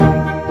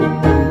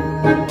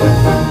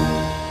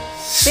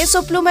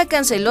Peso Pluma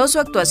canceló su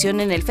actuación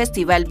en el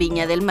Festival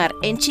Viña del Mar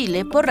en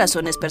Chile por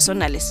razones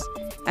personales.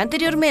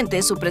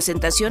 Anteriormente, su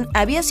presentación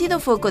había sido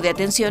foco de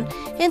atención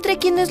entre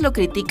quienes lo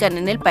critican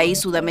en el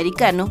país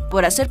sudamericano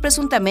por hacer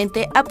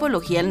presuntamente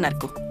apología al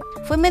narco.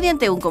 Fue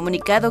mediante un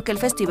comunicado que el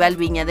Festival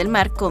Viña del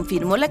Mar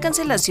confirmó la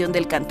cancelación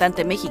del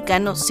cantante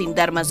mexicano sin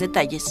dar más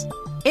detalles.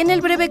 En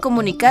el breve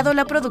comunicado,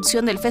 la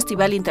producción del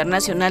Festival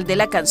Internacional de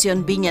la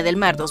Canción Viña del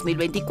Mar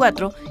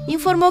 2024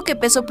 informó que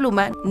Peso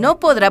Pluma no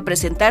podrá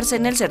presentarse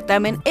en el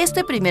certamen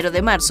este 1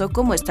 de marzo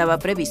como estaba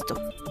previsto.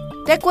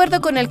 De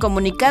acuerdo con el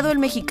comunicado, el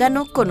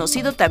mexicano,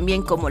 conocido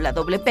también como la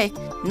P,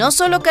 no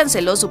solo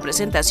canceló su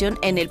presentación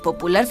en el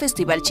popular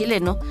festival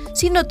chileno,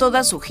 sino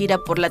toda su gira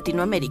por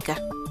Latinoamérica.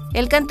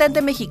 El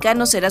cantante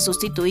mexicano será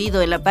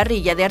sustituido en la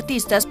parrilla de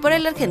artistas por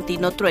el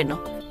argentino Trueno,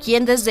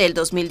 quien desde el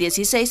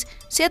 2016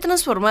 se ha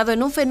transformado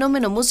en un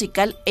fenómeno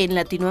musical en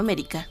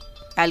Latinoamérica.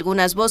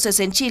 Algunas voces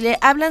en Chile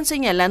hablan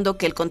señalando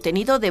que el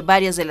contenido de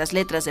varias de las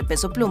letras de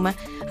Peso Pluma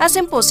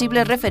hacen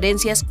posibles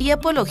referencias y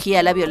apología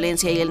a la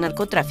violencia y el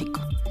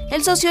narcotráfico.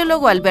 El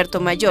sociólogo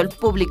Alberto Mayol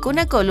publicó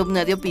una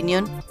columna de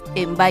opinión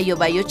en Bayo,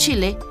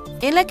 Chile,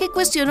 en la que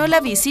cuestionó la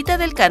visita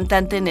del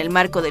cantante en el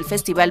marco del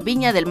Festival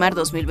Viña del Mar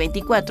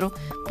 2024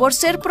 por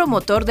ser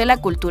promotor de la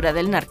cultura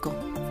del narco.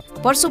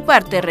 Por su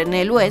parte,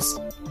 René Luez,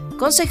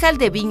 concejal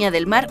de Viña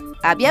del Mar,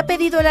 había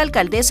pedido a la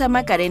alcaldesa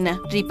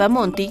Macarena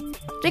Ripamonti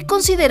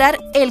reconsiderar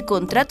el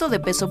contrato de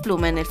Peso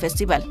Pluma en el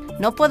festival.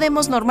 No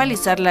podemos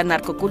normalizar la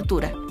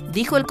narcocultura,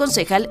 dijo el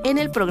concejal en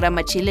el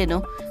programa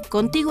chileno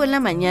Contigo en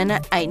la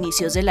Mañana a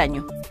inicios del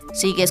año.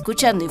 Sigue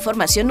escuchando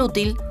información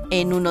útil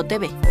en Uno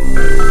TV.